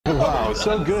Wow,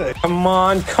 so good. Come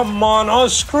on, come on. Oh,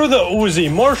 screw the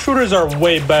Uzi. More shooters are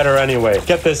way better anyway.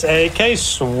 Get this AK,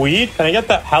 sweet. Can I get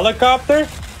the helicopter?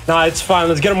 Nah, it's fine.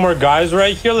 Let's get more guys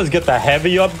right here. Let's get the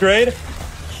heavy upgrade.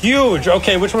 Huge.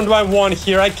 Okay, which one do I want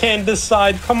here? I can't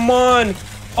decide. Come on.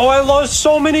 Oh, I lost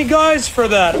so many guys for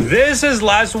that. This is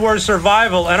Last War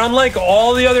Survival, and unlike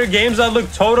all the other games that look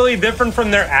totally different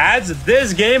from their ads,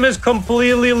 this game is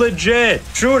completely legit.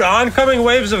 Shoot oncoming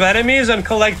waves of enemies and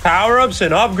collect power-ups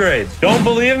and upgrades. Don't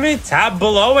believe me? Tap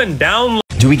below and download.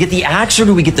 Do we get the axe or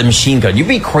do we get the machine gun? You'd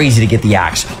be crazy to get the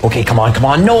axe. Okay, come on, come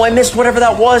on. No, I missed whatever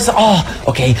that was. Oh,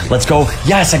 okay, let's go.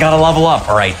 Yes, I gotta level up.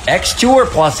 All right, X2 or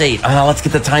 +8? Let's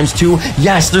get the ×2.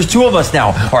 Yes, there's 2 of us now.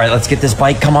 All right, let's get this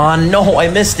bike. Come on. No,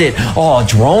 I missed it. Oh,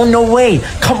 drone? No way.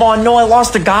 Come on, no, I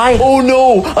lost a guy. Oh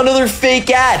no, another fake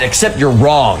ad. Except you're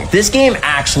wrong. This game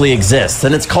actually exists,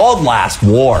 and it's called Last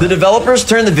War. The developers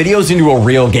turned the videos into a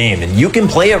real game, and you can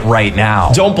play it right now.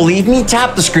 Don't believe me?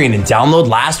 Tap the screen and download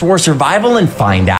Last War Survival and find out.